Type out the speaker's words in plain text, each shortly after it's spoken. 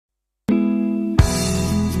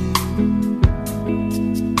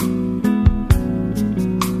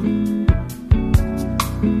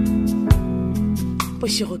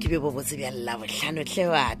bošego ke be bo botse bja labohlano tle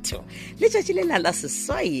batho letšatši le la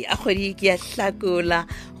seswai a kgwedi ke ya hlakola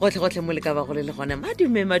gotlhe mo le ka ba go le gona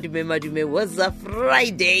madume was a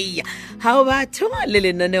Friday how batho le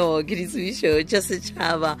lenaneo ke ditsebišo tša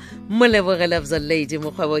setšhaba mo lebogela bza lady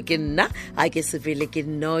mokgwebo ke nna a ke sepele ke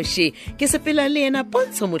noši ke sepela le yena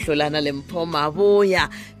pontsho mohlolana le mpho maboya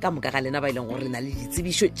ka moka ga lena ba ileng gore na le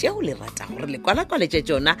ditsebišo tšeo le rata gore le kwala-kwaletše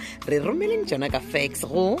tšona re romeleng tšona ka fax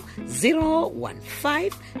go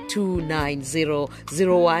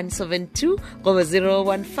 015-290-0172 goba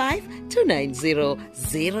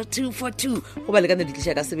 015-290-0242 goba le ka no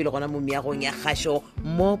ditliša ka sebele gona mo meagong ya kgašo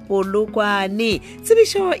mo Polokwane.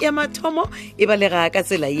 Tsebišo ya mathomo e balega ka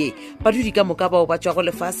tsela ye badudi ka moka bao ba tšwa go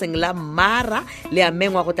lefaseng la Mara le a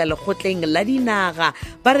mengwa go tla lekgotleng la dinaga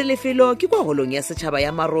ba re lefelo ke kwa golong ya setšhaba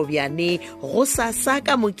ya Marobiane go sasa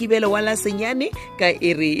ka mokibelo wa la senyane ka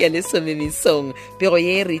iri ya lesomemisong pego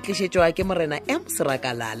ye re tlišetšwa ke morena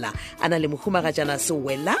Serakalala a na le mohumagatšana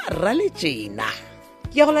Sewela Raletšena.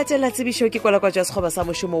 Ya go latela tsebišo ke kwala-kwa tša sekgoba sa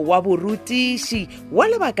mošomo wa borutiši wa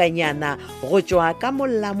lebakanyana go tšwa ka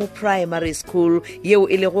Molamo Primary School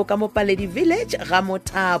yeo e lego ka Mopaledi Village ga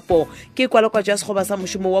Mothapo. Ke kwala-kwa tša sekgoba sa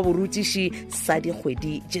mošomo wa borutiši sa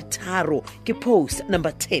dikgwedi tše tharo ke post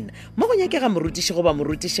number 10 mo go nyakega morutiši goba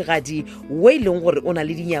morutišigadi we leng gore o na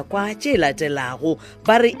le dinyakwa tše latelago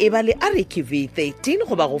ba re e ba le RQV 13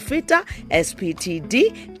 goba go feta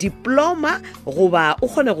SPTD diploma goba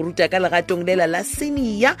o kgone go ruta ka legatong lela la senior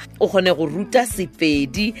o kgone go ruta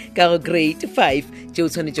Sepedi ka go grade 5 tšeo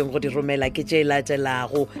tshwanetšeng go di romela ke tše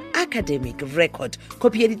latelago academic record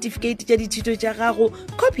copy ya certificate tša dithuto tša gago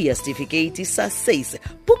copy ya certificate sa SACE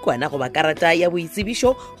bukwana goba karata ya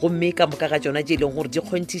boitsebišo gomme ka moka ga tšona tše leng gore di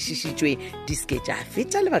kgonthišišitšwe di ske tša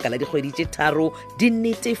feta lebaka la dikgwedi tše tharo di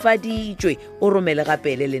netefaditšwe o romele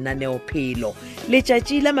gape le lenaneo phelo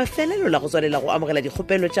letšatši la mafelelo la go tswalela go amogela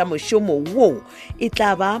dikgopelo tša mošomo wo e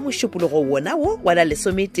tla ba mošupologo wona wo wa la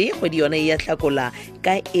lesomete kgwedi yona e ya hlakola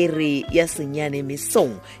ka iri ya senyane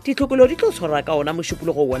mesong ditlhokolo di tlo tshwarwa ka ona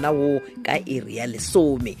mošupologo wona wo ka iri ya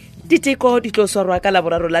lesome diteko di tlo swarwa ka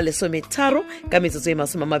laboraro la lesometharo ka metsotso e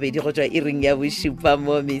 20 go tšwa iring ya bošupa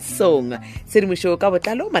mo mesong sedimošo ka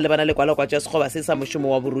botlalo malebana le kwala-kwa tša sekgoba se sa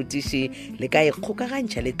mošomo wa borutiši le ka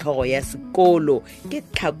ikgokagantšha le tlhogo ya sekolo ke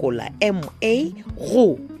tlhakola MA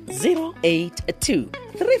go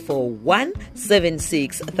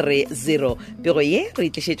 082-341-7630 pego ye re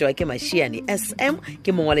itlišetšwa ke Mašiane SM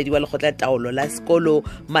ke mongwaledi wa lekgotla taolo la sekolo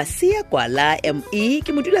Masia Kwala ME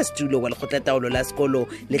ke modulasetulo wa lekgotla taolo la sekolo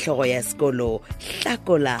le tlhogo ya sekolo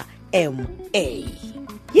Hlakola MA.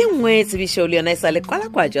 Ye nngwe tsebišo le yona e sa le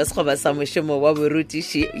kwala-kwa tša sekgoba sa mošomo wa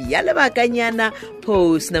borutiši ya lebakanyana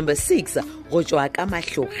post number 6 go tšwa ka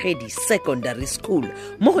Mahlogedi Secondary School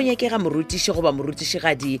mo go nyakega morutiši goba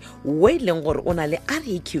morutišigadi we leng gore o na le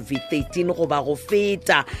RQV 13 goba go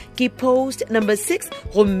feta ke post number 6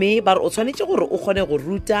 gomme ba re o tshwanetše gore o kgone go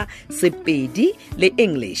ruta Sepedi le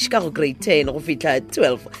English ka go grade 10 go fihla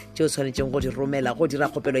 12 tšeo tshwanetšeng go di romela go dira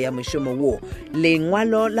kgopelo ya mošomo wo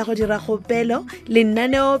lengwalo la go dira kgopelo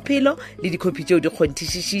lenaneo phelo le dikopi tšeo di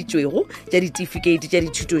kgonthišišitšwego tša ditefikeiti tša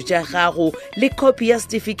dithuto tša gago le kopi ya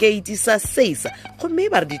certificate sa SACE gomme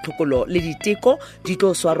ba re ditlhokolo le diteko di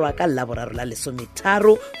tlo swarwa ka laboraro la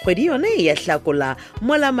lesometharo kgwedi yone ya hlakola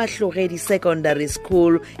mo la Mahlogedi Secondary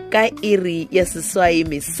School ka iri ya seswai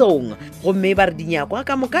mesong gomme ba re dinyakwa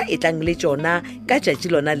ka moka e tlang le tšona ka tšatši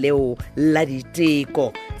lona leo la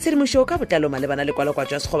diteko sedimošo ka botlalo malebana le kwala-kwa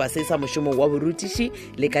tša sekgoba se sa mošomo wa borutiši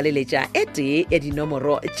le ka leletša e tee ya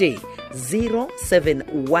dinomoro tše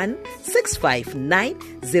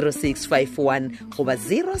 071-659-0651 goba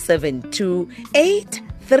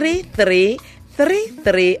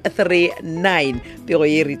 072-833-3339 pego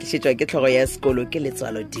ye re tlišetšwa ke tlhogo ya sekolo ke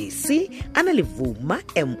Letswalo DC a na le Vuma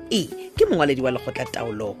ME ke mongwaledi wa lekgotla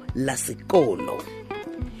taolo la sekolo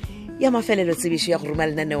ya mafelelo tsebišo ya go ruma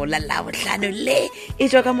lenaneo la labohlano le e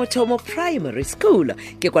tšwa ka Mothomo Primary School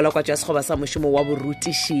ke kwala-kwa tša sekgoba sa mošomo wa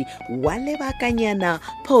borutiši wa lebakanyana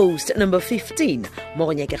post number 15 mo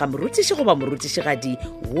go nyakega morutiši goba morutišigadi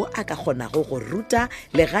wo a ka kgonago go ruta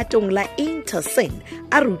legatong la Intersen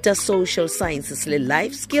a ruta social sciences le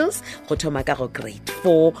life skills go thoma ka go grade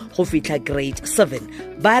 4 go fihla grade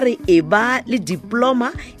 7 ba re e ba le diploma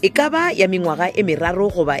e ka ba ya mengwaga e meraro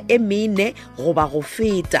goba e mene goba go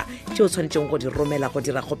feta tšeo tshwanetšeng go di romela go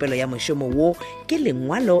dira kgopelo ya mošomo wo ke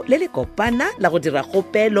lengwalo le le kopana la go dira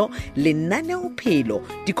kgopelo lenaneo phelo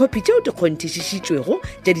dikopi tšeo di kgonthišišitšwego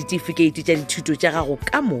tša ditefikeiti tša dithuto tša gago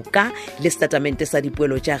ka moka le statement sa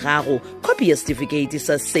dipoelo tša gago kopi ya certificate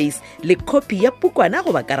sa SACE le kopi ya pukwana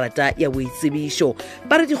go ba karata ya boitsebišo.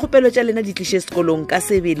 Ba re dikgopelo tša lena di tliše sekolong ka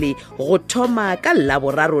sebele go thoma ka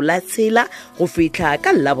Laboraro la Tshela go fihla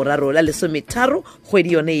ka Laboraro la 13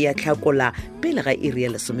 kgwedi yone ya Hlakola pele ga iri ya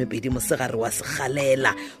 12 mosegare wa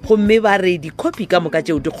Segalela. Gomme ba re dikopi ka moka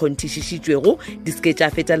tšeo di kgonthišišitšwego di ske tša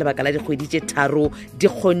feta lebaka la dikgwedi tše 3 di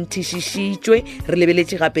kgonthišišitšwe. Re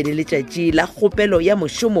lebeletše gape le letšatši la kgopelo ya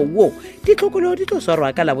mošomo wo. Ditlhokolo di tlo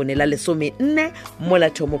swarwa ka Labone la 14 mo la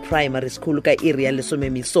Thomo Primary School ka iri ya 10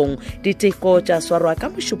 mesong. Diteko tša swarwa ka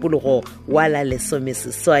mošupologo wa la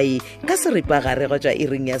 16 ka seripagare go tšwa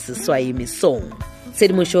iring ya 6 mesong.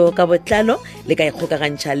 Sedimošo ka botlalo le ka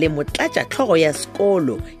ikgokagantšha le motlatša tlhogo ya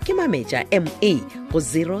sekolo ke Mametša MA go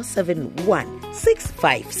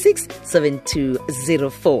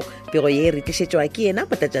 071-656-7204. Pego ye re tlišetšwa ke yena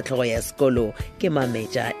motlatša tlhogo ya sekolo ke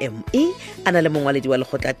Mametša MA, a na le mongwaledi wa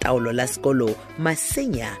lekgotla taolo la sekolo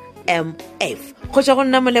Masenya MF. Go tšwa go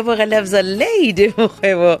nna Moleboge Lebza Lady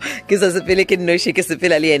Mokgwebo ke sa sepele ke nnoši ke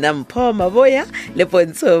sepela le yena Mpho Maboya le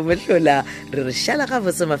Pontsho Mohlola. Re re šala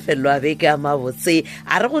gabotse mafelo a beke a mabotse,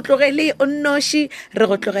 a re go tlogele o nnoši, re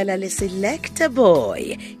go tlogela le Selector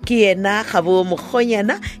Boy ke yena Gabo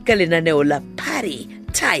Mokgonyana ka lenaneo la Party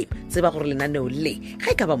Time. Tseba gore lenaneo le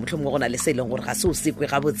ga e ka ba mohlomongwe go na le se leng gore ga se o sekwe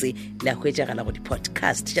gabotse le a hwetšagala go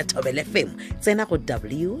di-podcast tša Thobela FM. Tsena go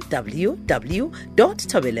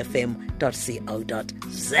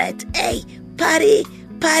www.thobelafm.co.za.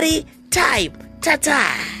 Party Time.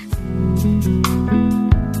 Ta-ta.